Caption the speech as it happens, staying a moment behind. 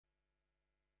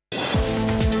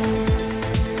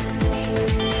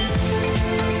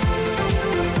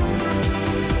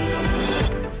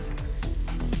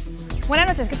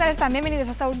noches, ¿qué tal están? Bienvenidos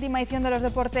a esta última edición de los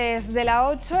deportes de la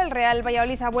 8. El Real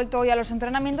Valladolid ha vuelto hoy a los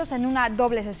entrenamientos en una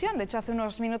doble sesión. De hecho, hace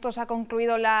unos minutos ha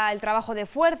concluido el trabajo de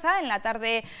fuerza en la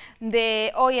tarde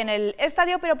de hoy en el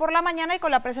estadio, pero por la mañana y con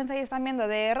la presencia, ya están viendo,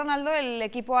 de Ronaldo, el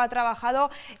equipo ha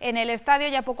trabajado en el estadio.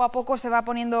 Ya poco a poco se va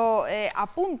poniendo a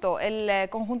punto el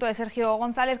conjunto de Sergio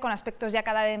González con aspectos ya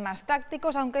cada vez más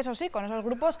tácticos, aunque eso sí, con esos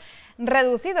grupos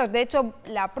reducidos. De hecho,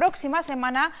 la próxima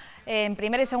semana en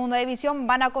primera y segunda división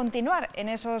van a continuar en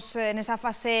esa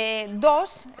fase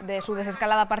 2 de su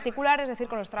desescalada particular, es decir,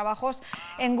 con los trabajos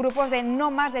en grupos de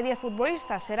no más de 10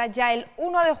 futbolistas. Será ya el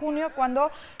 1 de junio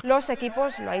cuando los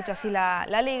equipos, lo ha dicho así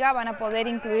la Liga, van a poder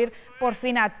incluir por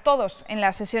fin a todos en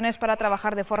las sesiones para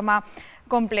trabajar de forma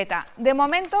completa. De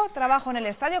momento, trabajo en el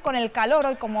estadio con el calor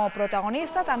hoy como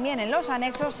protagonista, también en los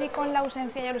anexos y con la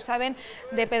ausencia, ya lo saben,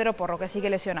 de Pedro Porro, que sigue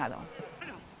lesionado.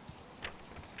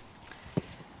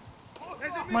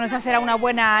 Bueno, esa será una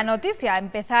buena noticia,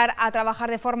 empezar a trabajar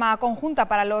de forma conjunta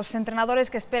para los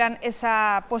entrenadores que esperan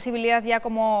esa posibilidad ya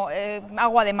como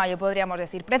agua de mayo, podríamos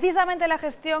decir. Precisamente la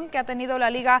gestión que ha tenido la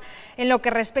Liga en lo que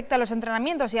respecta a los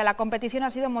entrenamientos y a la competición ha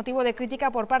sido motivo de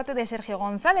crítica por parte de Sergio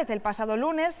González. El pasado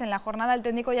lunes, en la jornada, el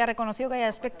técnico ya reconoció que hay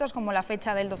aspectos como la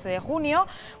fecha del 12 de junio,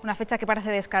 una fecha que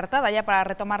parece descartada ya para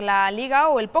retomar la Liga,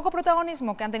 o el poco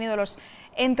protagonismo que han tenido los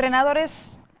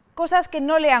entrenadores, cosas que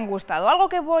no le han gustado. Algo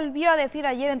que volvió a decir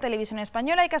ayer en Televisión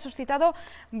Española y que ha suscitado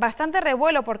bastante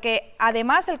revuelo, porque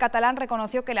además el catalán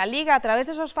reconoció que la Liga, a través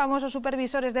de esos famosos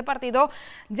supervisores de partido,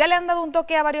 ya le han dado un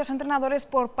toque a varios entrenadores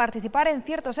por participar en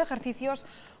ciertos ejercicios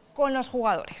con los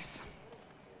jugadores.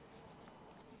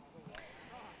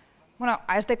 Bueno,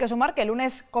 a esto hay que sumar que el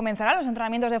lunes comenzarán los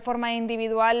entrenamientos de forma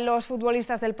individual los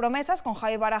futbolistas del Promesas, con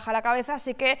Javi Baraja a la cabeza,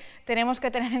 así que tenemos que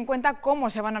tener en cuenta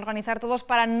cómo se van a organizar todos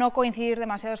para no coincidir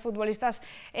demasiados futbolistas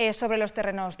sobre los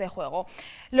terrenos de juego.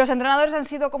 Los entrenadores han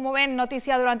sido, como ven,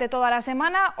 noticia durante toda la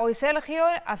semana. Hoy Sergio,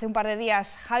 hace un par de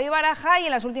días Javi Baraja, y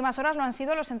en las últimas horas lo han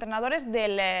sido los entrenadores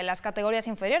de las categorías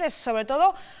inferiores, sobre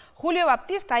todo Julio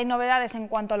Baptista. Hay novedades en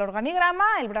cuanto al organigrama.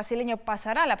 El brasileño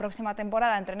pasará la próxima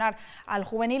temporada a entrenar al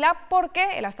Juvenil A,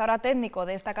 porque el hasta ahora técnico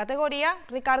de esta categoría,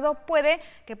 Ricardo, puede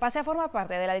que pase a formar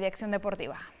parte de la dirección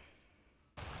deportiva.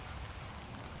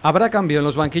 Habrá cambio en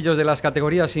los banquillos de las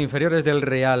categorías inferiores del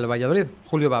Real Valladolid.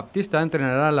 Julio Baptista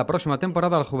entrenará la próxima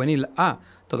temporada al Juvenil A,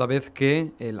 toda vez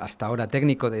que el hasta ahora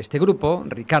técnico de este grupo,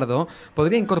 Ricardo,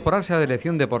 podría incorporarse a la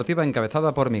dirección deportiva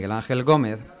encabezada por Miguel Ángel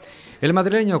Gómez. El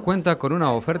madrileño cuenta con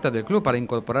una oferta del club para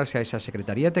incorporarse a esa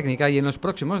secretaría técnica y en los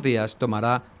próximos días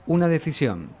tomará una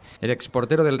decisión. El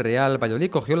exportero del Real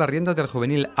Valladolid cogió las riendas del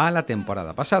Juvenil A la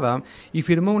temporada pasada y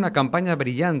firmó una campaña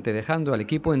brillante, dejando al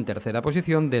equipo en tercera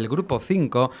posición del grupo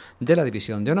 5 de la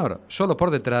División de Honor, solo por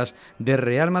detrás de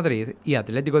Real Madrid y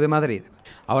Atlético de Madrid.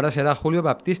 Ahora será Julio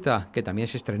Baptista, que también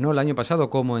se estrenó el año pasado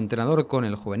como entrenador con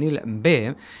el Juvenil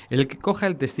B, el que coja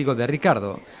el testigo de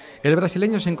Ricardo. El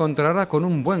brasileño se encontrará con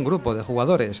un buen grupo de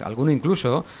jugadores, alguno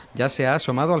incluso ya se ha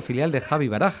asomado al filial de Javi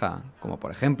Baraja, como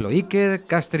por ejemplo Iker,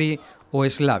 Castri o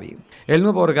Slavi. El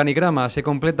nuevo organigrama se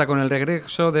completa con el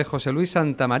regreso de José Luis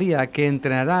Santamaría, que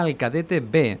entrenará al cadete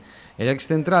B. El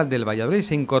excentral del Valladolid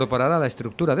se incorporará a la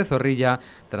estructura de Zorrilla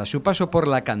tras su paso por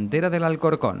la cantera del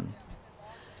Alcorcón.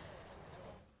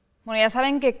 Bueno, ya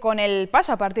saben que con el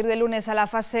paso a partir del lunes a la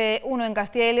fase 1 en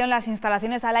Castilla y León, las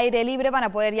instalaciones al aire libre van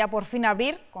a poder ya por fin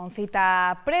abrir con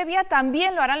cita previa.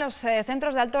 También lo harán los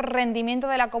centros de alto rendimiento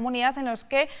de la comunidad, en los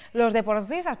que los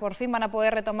deportistas por fin van a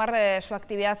poder retomar su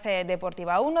actividad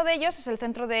deportiva. Uno de ellos es el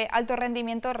centro de alto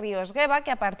rendimiento Ríos Gueva, que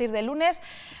a partir del lunes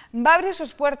va a abrir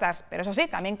sus puertas, pero eso sí,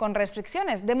 también con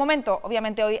restricciones. De momento,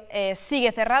 obviamente hoy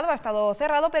sigue cerrado, ha estado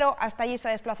cerrado, pero hasta allí se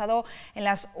ha desplazado en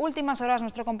las últimas horas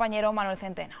nuestro compañero Manuel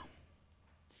Centeno.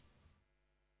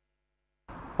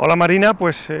 Hola Marina,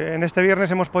 pues en este viernes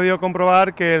hemos podido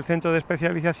comprobar que el Centro de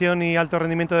Especialización y Alto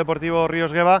Rendimiento Deportivo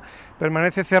Ríos Gueva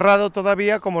permanece cerrado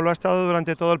todavía, como lo ha estado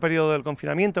durante todo el periodo del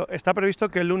confinamiento. Está previsto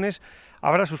que el lunes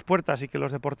abra sus puertas y que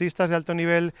los deportistas de alto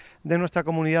nivel de nuestra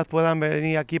comunidad puedan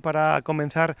venir aquí para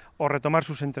comenzar o retomar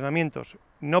sus entrenamientos.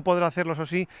 No podrá hacerlo, eso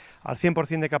sí, al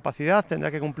 100% de capacidad, tendrá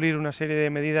que cumplir una serie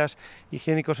de medidas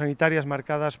higiénico-sanitarias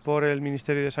marcadas por el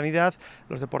Ministerio de Sanidad.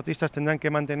 Los deportistas tendrán que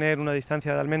mantener una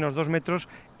distancia de al menos 2 metros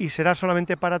y será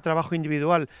solamente para trabajo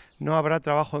individual, no habrá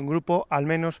trabajo en grupo, al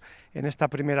menos en esta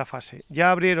primera fase. Ya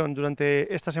abrieron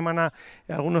durante esta semana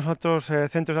algunos otros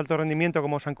centros de alto rendimiento,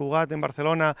 como Sant Cugat en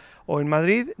Barcelona o en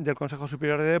Madrid, del Consejo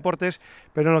Superior de Deportes,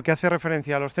 pero en lo que hace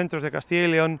referencia a los centros de Castilla y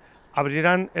León,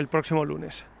 abrirán el próximo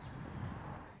lunes.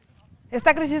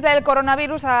 Esta crisis del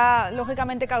coronavirus ha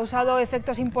lógicamente causado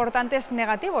efectos importantes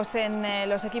negativos en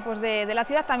los equipos de la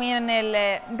ciudad. También en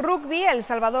el rugby, El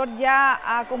Salvador ya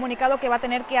ha comunicado que va a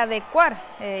tener que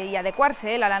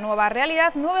adecuarse a la nueva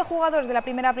realidad. 9 jugadores de la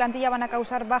primera plantilla van a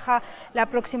causar baja la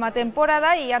próxima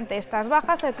temporada y ante estas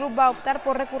bajas el club va a optar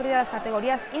por recurrir a las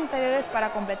categorías inferiores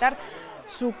para completar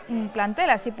su plantel.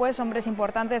 Así pues, hombres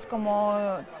importantes como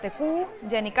Tecu,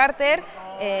 Jenny Carter,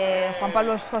 Juan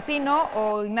Pablo Escocino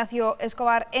o Ignacio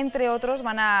Escobar, entre otros,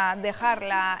 van a dejar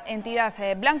la entidad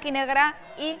blanquinegra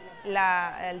y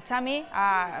el Chami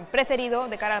ha preferido,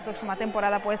 de cara a la próxima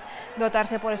temporada, pues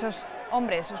dotarse por esos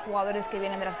hombres, esos jugadores que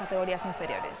vienen de las categorías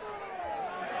inferiores.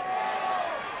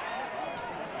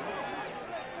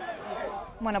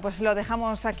 Bueno, pues lo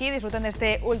dejamos aquí, disfruten de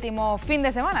este último fin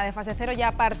de semana de fase 0, ya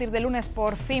a partir de lunes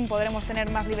por fin podremos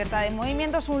tener más libertad de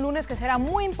movimientos, un lunes que será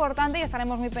muy importante y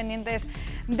estaremos muy pendientes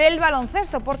del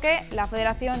baloncesto porque la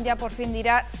federación ya por fin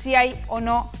dirá si hay o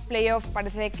no playoff.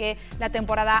 Parece que la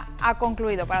temporada ha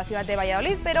concluido para la ciudad de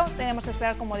Valladolid, pero tenemos que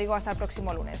esperar, como digo, hasta el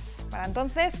próximo lunes. Para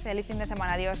entonces, feliz fin de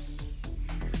semana, adiós.